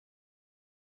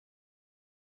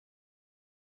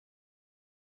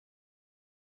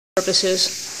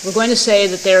purposes, we're going to say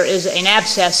that there is an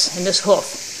abscess in this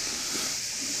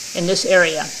hoof, in this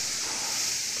area.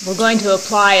 We're going to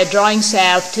apply a drawing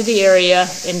salve to the area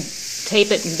and tape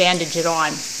it and bandage it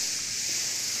on.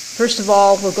 First of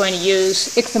all, we're going to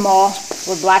use ichthammol,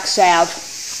 or black salve,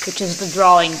 which is the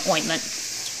drawing ointment.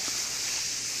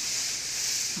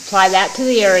 Apply that to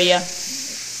the area.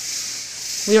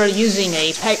 We are using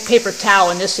a paper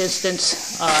towel in this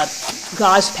instance.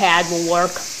 Gauze pad will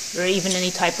work, or even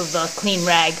any type of clean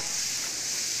rag.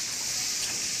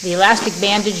 The elastic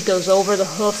bandage goes over the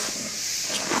hoof.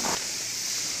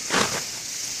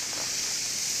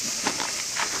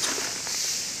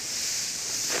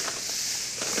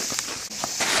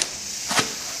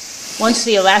 Once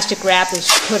the elastic wrap is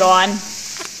put on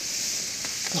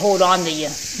to hold on the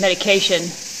medication,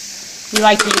 we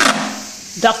like to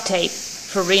use duct tape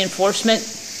for reinforcement.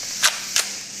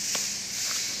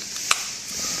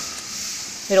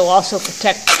 It'll also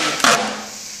protect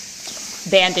the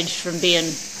bandage from being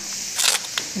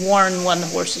worn when the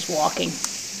horse is walking.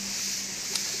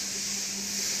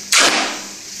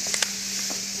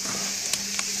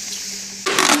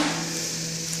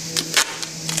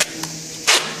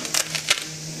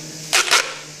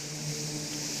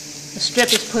 The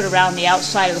strip is put around the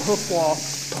outside of the hoof wall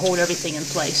to hold everything in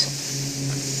place.